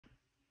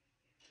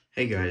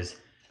Hey guys,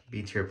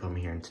 B-Tier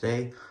Plumbing here, and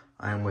today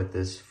I'm with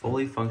this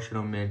fully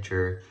functional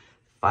miniature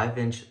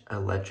 5-inch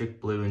electric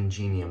blue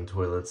Ingenium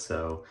toilet.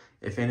 So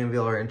if any of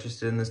y'all are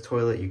interested in this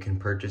toilet, you can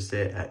purchase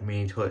it at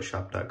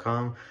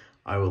minitoiletshop.com.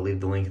 I will leave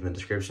the link in the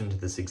description to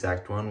this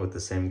exact one with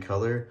the same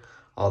color.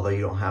 Although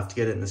you don't have to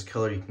get it in this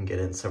color, you can get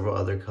it in several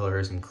other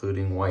colors,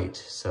 including white.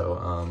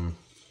 So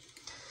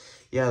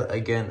yeah,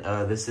 again,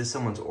 this is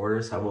someone's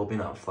order, so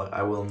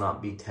I will not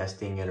be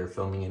testing it or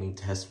filming any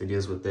test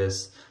videos with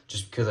this,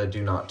 just because I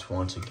do not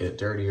want to get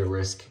dirty or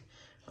risk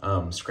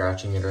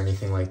scratching it or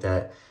anything like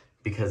that,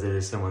 because it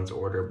is someone's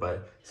order.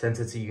 But since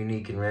it's a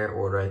unique and rare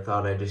order, I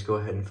thought I'd just go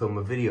ahead and film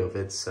a video of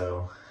it.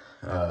 So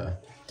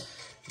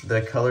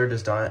the color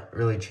does not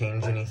really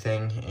change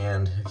anything,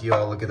 and if you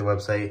all look at the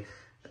website,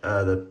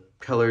 the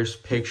colors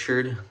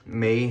pictured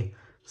may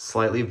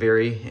slightly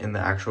vary in the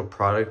actual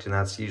product, and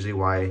that's usually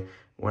why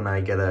when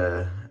I get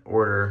a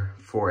order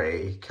for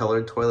a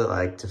colored toilet,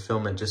 I like to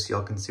film it just so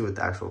y'all can see what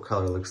the actual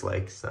color looks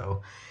like.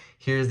 So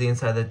here's the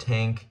inside of the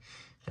tank.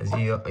 As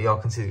y'all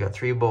can see, it's got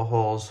 3 bowl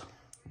holes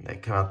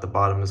that come out the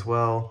bottom as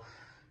well.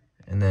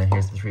 And then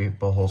here's the 3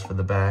 bowl holes for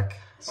the back.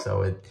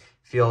 So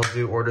if y'all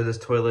do order this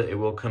toilet, it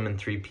will come in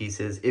 3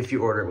 pieces. If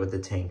you order it with the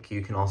tank,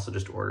 you can also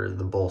just order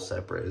the bowl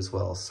separate as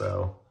well.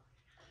 So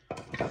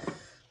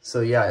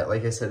yeah,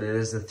 like I said, it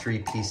is a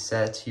 3-piece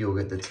set. You'll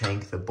get the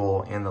tank, the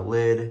bowl, and the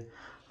lid.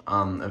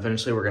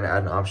 Eventually we're going to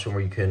add an option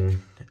where you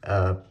can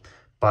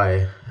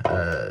buy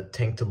a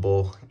tank to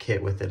bowl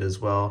kit with it as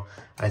well.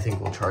 I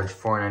think we'll charge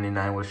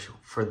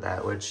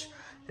 $4.99 which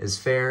is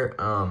fair.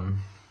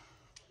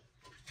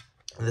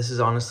 This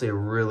is honestly a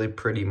really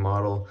pretty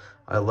model.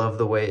 I love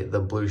the way the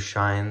blue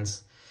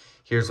shines.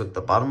 Here's what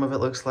the bottom of it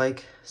looks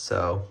like.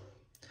 So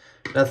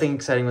nothing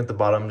exciting with the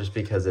bottom, just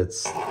because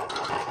it's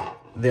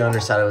the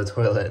underside of the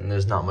toilet and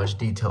there's not much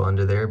detail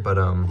under there. But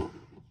let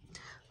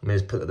me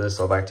just put this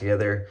all back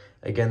together.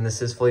 Again,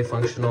 this is fully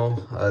functional.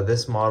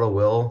 This model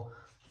will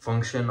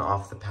function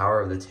off the power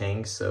of the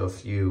tank. So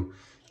if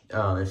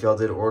y'all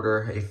did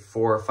order a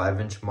 4 or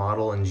 5-inch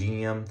model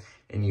Ingenium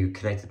and you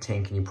connect the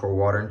tank and you pour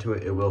water into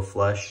it, it will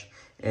flush.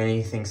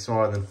 Anything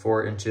smaller than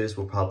 4 inches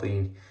will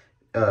probably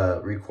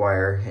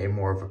require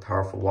more of a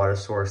powerful water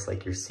source,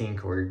 like your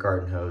sink or your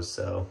garden hose.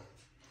 So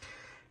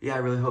yeah, I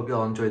really hope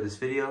y'all enjoyed this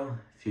video.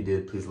 If you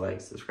did, please like,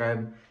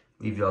 subscribe,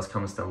 leave y'all's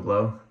comments down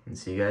below, and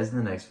see you guys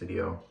in the next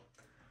video.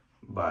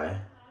 Bye.